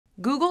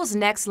Google's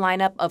next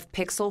lineup of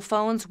Pixel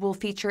phones will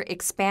feature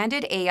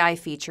expanded AI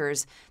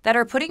features that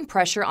are putting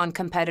pressure on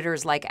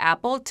competitors like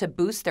Apple to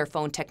boost their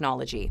phone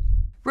technology.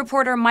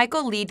 Reporter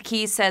Michael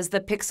Liedtke says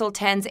the Pixel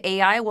 10's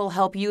AI will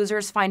help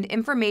users find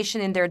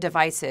information in their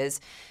devices,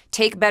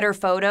 take better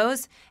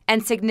photos,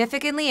 and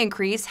significantly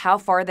increase how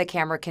far the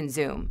camera can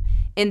zoom.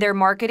 In their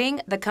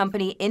marketing, the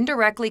company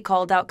indirectly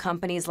called out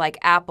companies like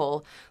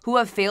Apple, who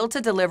have failed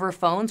to deliver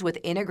phones with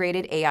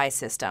integrated AI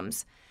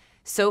systems.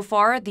 So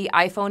far, the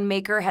iPhone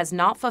maker has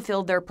not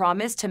fulfilled their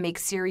promise to make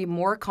Siri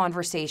more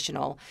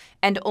conversational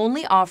and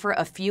only offer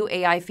a few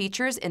AI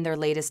features in their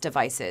latest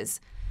devices.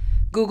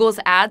 Google's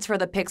ads for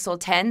the Pixel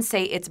 10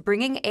 say it's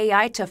bringing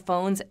AI to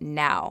phones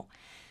now.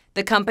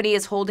 The company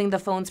is holding the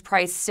phone's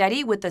price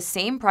steady with the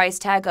same price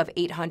tag of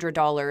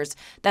 $800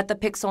 that the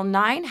Pixel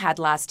 9 had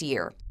last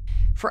year.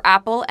 For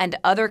Apple and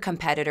other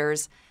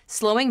competitors,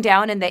 slowing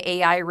down in the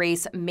AI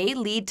race may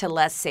lead to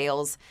less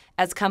sales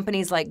as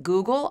companies like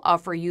Google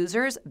offer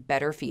users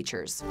better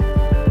features.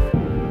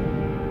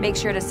 Make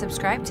sure to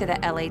subscribe to the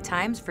LA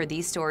Times for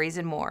these stories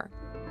and more.